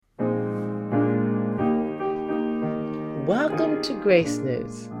Welcome to Grace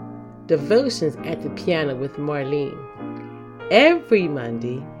Notes, Devotions at the Piano with Marlene. Every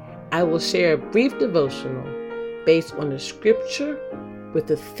Monday, I will share a brief devotional based on a scripture with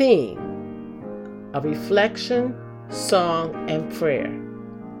a theme of reflection, song, and prayer.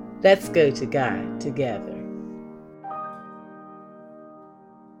 Let's go to God together.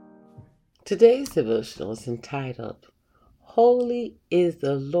 Today's devotional is entitled, Holy is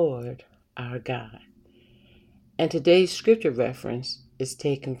the Lord our God. And today's scripture reference is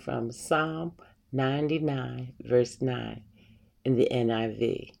taken from Psalm 99, verse 9 in the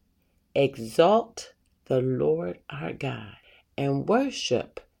NIV. Exalt the Lord our God and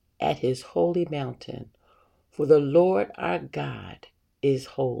worship at his holy mountain, for the Lord our God is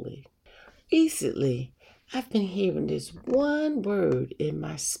holy. Recently, I've been hearing this one word in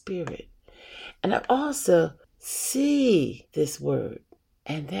my spirit, and I also see this word,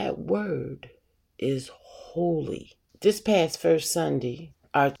 and that word is holy. This past first Sunday,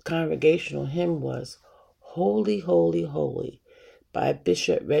 our congregational hymn was Holy, Holy, Holy by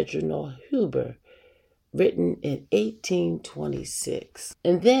Bishop Reginald Huber, written in 1826.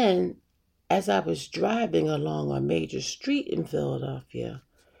 And then, as I was driving along a major street in Philadelphia,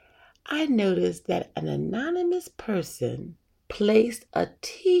 I noticed that an anonymous person placed a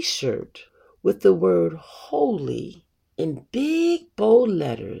t-shirt with the word holy in big bold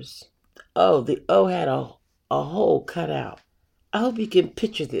letters. Oh, the O had a hole cut out. I hope you can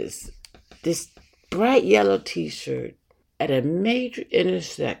picture this. This bright yellow t-shirt at a major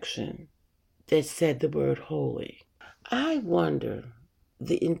intersection that said the word holy. I wonder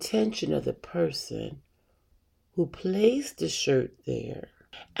the intention of the person who placed the shirt there.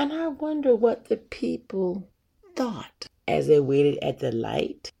 And I wonder what the people thought as they waited at the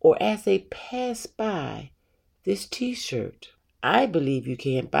light or as they passed by this t-shirt. I believe you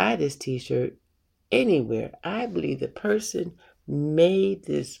can't buy this t-shirt anywhere. I believe the person made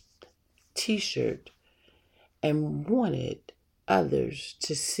this t-shirt and wanted others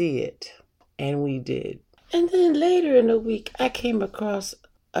to see it. And we did. And then later in the week, I came across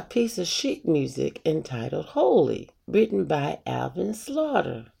a piece of sheet music entitled Holy, written by Alvin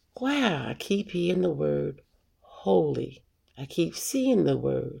Slaughter. Wow, I keep hearing the word holy. I keep seeing the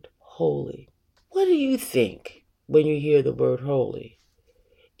word holy. What do you think when you hear the word holy?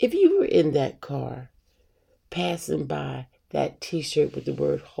 If you were in that car, passing by that t-shirt with the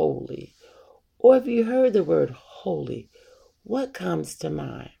word holy, or if you heard the word holy, what comes to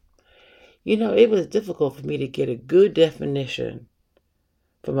mind? You know, it was difficult for me to get a good definition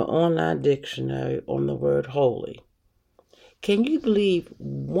from an online dictionary on the word holy. Can you believe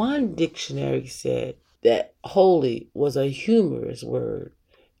one dictionary said that holy was a humorous word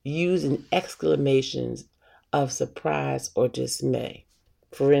used in exclamations of surprise or dismay?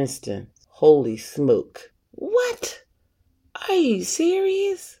 For instance, holy smoke. What? Are you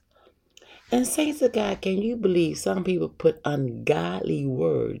serious? And saints of God, can you believe some people put ungodly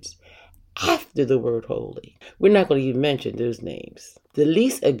words after the word holy? We're not going to even mention those names. The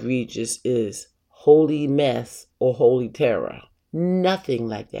least egregious is holy mess or holy terror. Nothing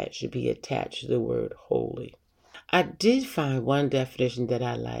like that should be attached to the word holy. I did find one definition that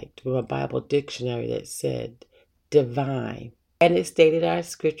I liked from a Bible dictionary that said divine. And it stated our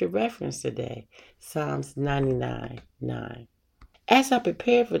scripture reference today, Psalms 99:9. As I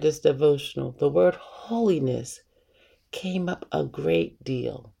prepared for this devotional, the word holiness came up a great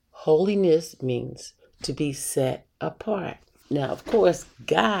deal. Holiness means to be set apart. Now, of course,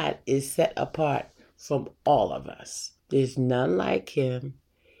 God is set apart from all of us. There's none like him.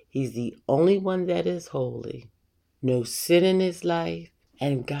 He's the only one that is holy. No sin in his life,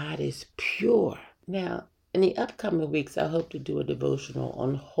 and God is pure. Now, in the upcoming weeks, I hope to do a devotional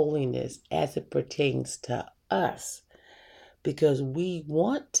on holiness as it pertains to us, because we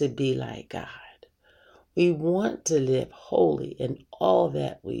want to be like God. We want to live holy in all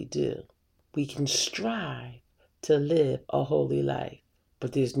that we do. We can strive to live a holy life,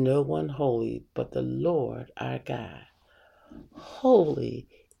 but there's no one holy but the Lord our God. Holy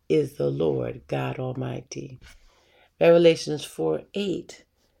is the Lord God Almighty. Revelations 4:8.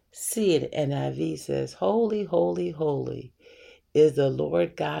 See it, NIV says, Holy, holy, holy is the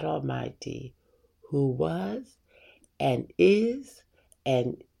Lord God Almighty, who was and is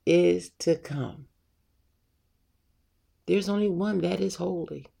to come. There's only one that is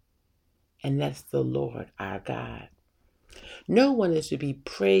holy, and that's the Lord our God. No one is to be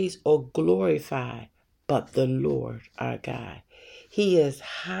praised or glorified but the Lord our God. He is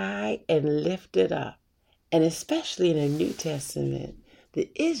high and lifted up, and especially in the New Testament, the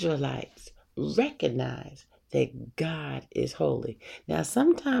Israelites recognized that God is holy. Now,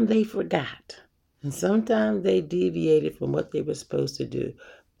 sometimes they forgot. And sometimes they deviated from what they were supposed to do,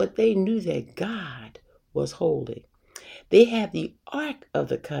 but they knew that God was holy. They had the Ark of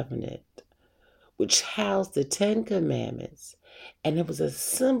the Covenant, which housed the Ten Commandments, and it was a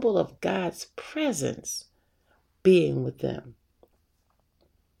symbol of God's presence being with them.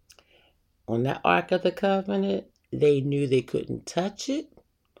 On that Ark of the Covenant, they knew they couldn't touch it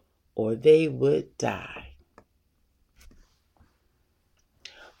or they would die.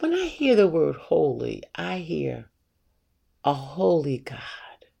 When I hear the word holy, I hear a holy God,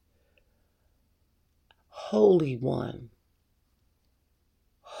 Holy One,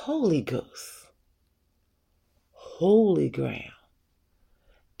 Holy Ghost, Holy Ground,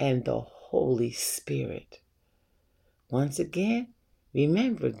 and the Holy Spirit. Once again,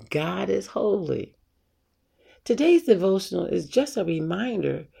 remember, God is holy. Today's devotional is just a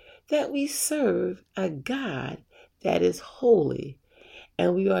reminder that we serve a God that is holy,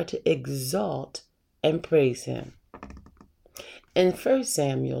 and we are to exalt and praise him. In 1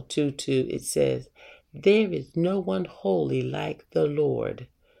 Samuel 2:2, it says, "There is no one holy like the Lord.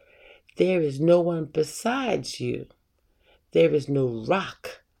 There is no one besides you. There is no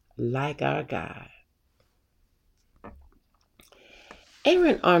rock like our God."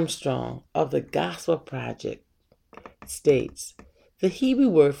 Aaron Armstrong of the Gospel Project states, the Hebrew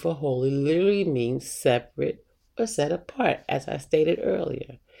word for holy literally means separate or set apart, as I stated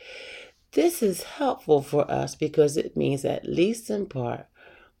earlier. This is helpful for us because it means, at least in part,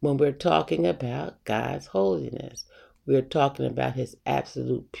 when we're talking about God's holiness, we're talking about his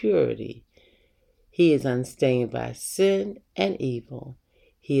absolute purity. He is unstained by sin and evil.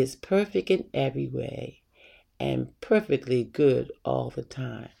 He is perfect in every way and perfectly good all the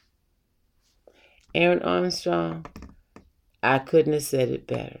time. Aaron Armstrong, I couldn't have said it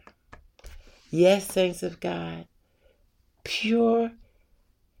better. Yes, saints of God, pure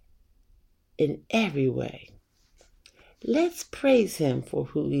in every way. Let's praise him for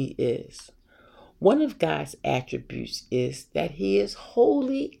who he is. One of God's attributes is that he is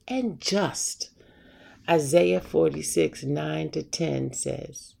holy and just. Isaiah 46:9-10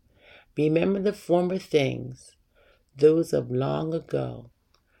 says, "Remember the former things, those of long ago.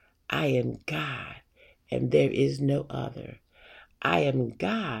 I am God, and there is no other. I am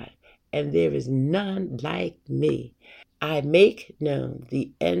God, and there is none like me. I make known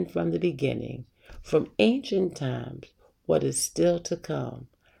the end from the beginning, from ancient times, what is still to come.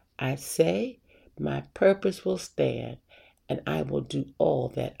 I say, my purpose will stand, and I will do all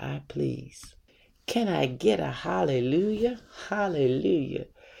that I please." Can I get a hallelujah? Hallelujah.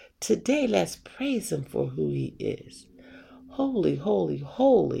 Today, let's praise him for who he is. Holy, holy,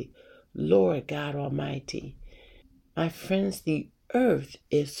 holy, Lord God Almighty. My friends, the earth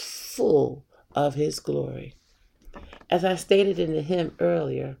is full of his glory. As I stated in the hymn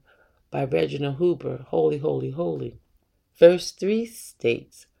earlier by Reginald Huber, Holy, Holy, Holy. Verse 3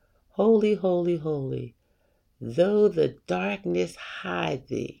 states, "Holy, holy, holy, though the darkness hide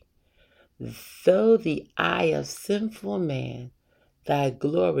thee, though the eye of sinful man thy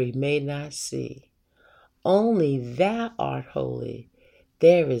glory may not see. Only thou art holy,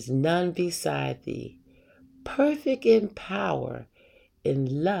 there is none beside thee, perfect in power,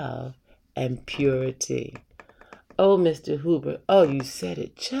 in love and purity." Oh, Mr. Huber, oh, you said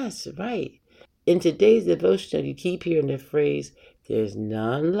it just right. In today's devotional, you keep hearing the phrase, "There's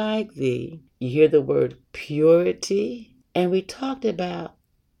none like thee." You hear the word purity. And we talked about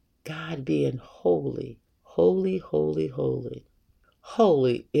God being holy, holy, holy, holy.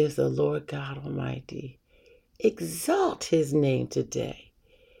 Holy is the Lord God Almighty. Exalt his name today.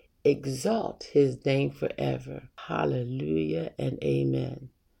 Exalt his name forever. Hallelujah and amen.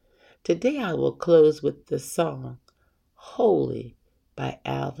 Today I will close with the song, "Holy" by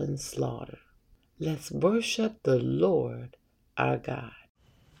Alvin Slaughter. Let's worship the Lord our God.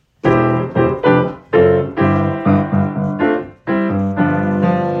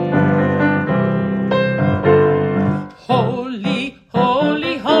 Holy,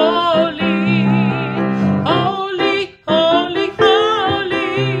 holy, holy, holy, holy,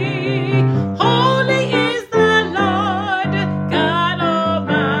 holy, holy is the Lord God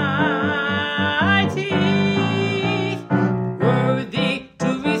Almighty, worthy to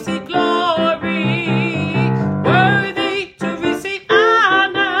receive glory, worthy to receive honor.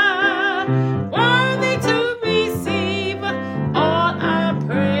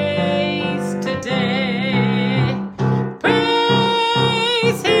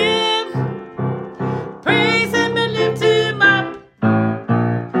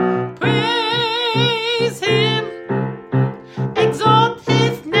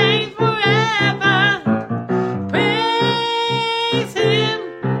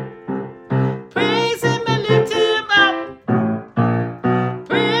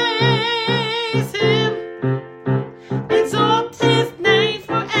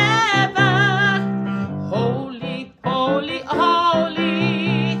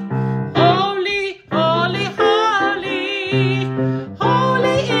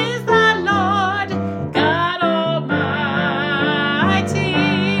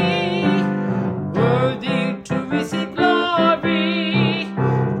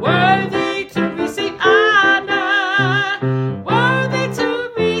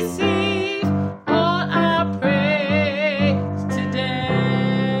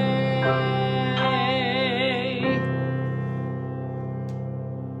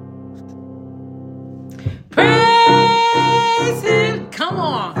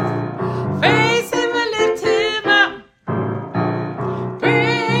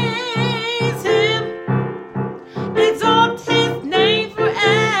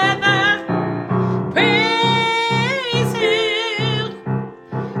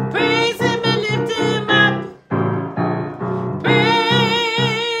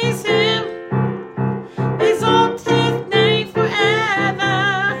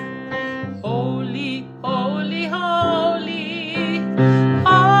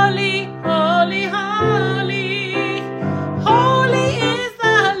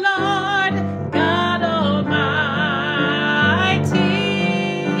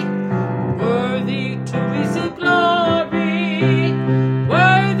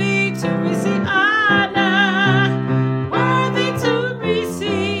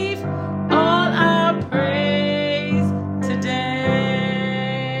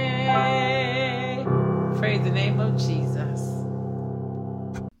 Praise the name of Jesus.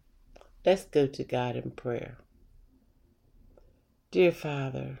 Let's go to God in prayer. Dear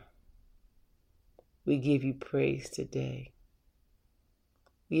Father, we give you praise today.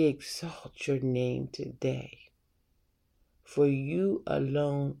 We exalt your name today, for you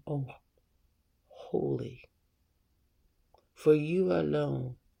alone are holy, for you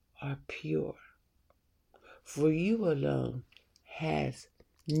alone are pure, for you alone has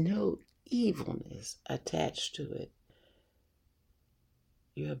no evilness attached to it.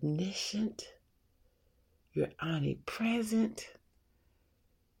 You're omniscient, you're omnipresent,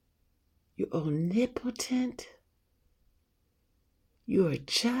 you're omnipotent, you are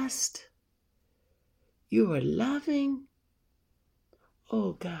just, you are loving.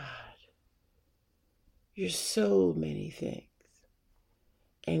 Oh God, you're so many things.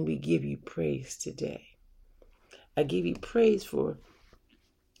 And we give you praise today. I give you praise for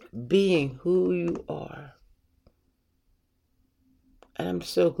being who you are. And I'm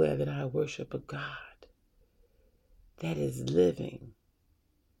so glad that I worship a God that is living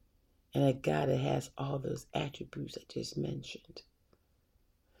and a God that has all those attributes I just mentioned.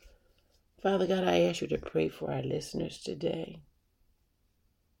 Father God, I ask you to pray for our listeners today.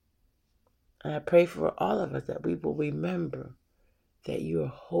 And I pray for all of us that we will remember that you are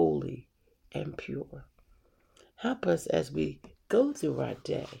holy and pure. Help us as we go through our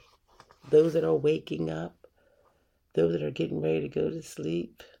day, those that are waking up, those that are getting ready to go to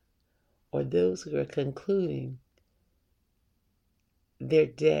sleep, or those who are concluding their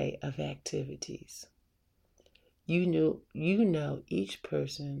day of activities. You know each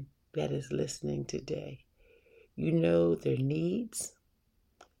person that is listening today. You know their needs.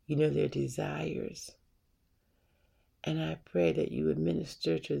 You know their desires. And I pray that you would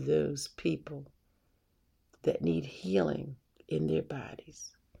minister to those people that need healing in their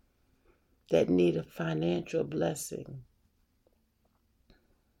bodies, that need a financial blessing.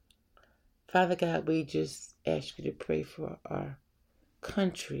 Father God, we just ask you to pray for our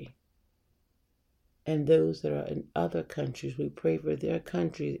country and those that are in other countries. We pray for their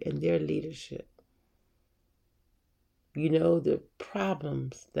countries and their leadership. You know the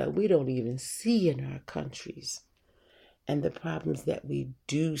problems that we don't even see in our countries and the problems that we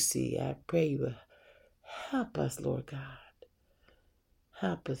do see. I pray you will help us, Lord God.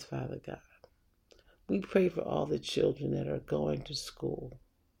 Help us, Father God. We pray for all the children that are going to school.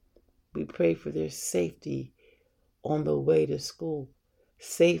 We pray for their safety on the way to school,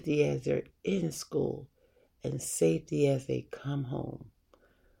 safety as they're in school, and safety as they come home.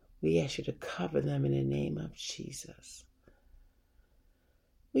 We ask you to cover them in the name of Jesus.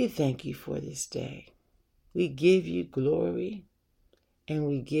 We thank you for this day. We give you glory and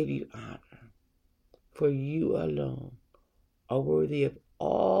we give you honor, for you alone are worthy of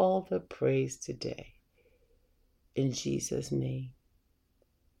all the praise today. In Jesus' name,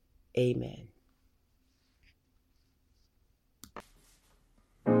 amen.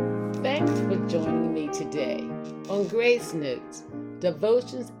 Thanks for joining me today on Grace Notes,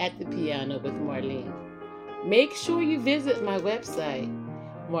 Devotions at the Piano with Marlene. Make sure you visit my website,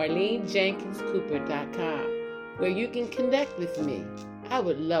 MarleneJenkinsCooper.com, where you can connect with me. I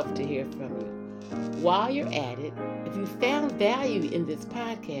would love to hear from you. While you're at it, if you found value in this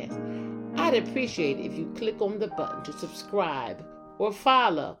podcast, I'd appreciate it if you click on the button to subscribe or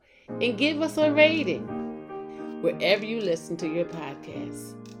follow and give us a rating wherever you listen to your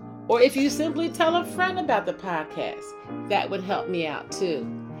podcasts. Or if you simply tell a friend about the podcast, that would help me out too.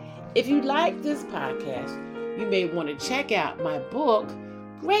 If you like this podcast, you may want to check out my book,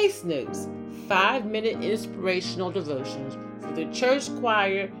 Grace Notes, 5-minute inspirational devotions for the church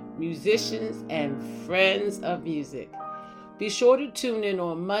choir, musicians, and friends of music. Be sure to tune in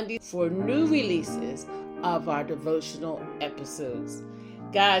on Monday for new releases of our devotional episodes.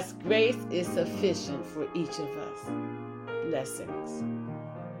 God's grace is sufficient for each of us. Blessings.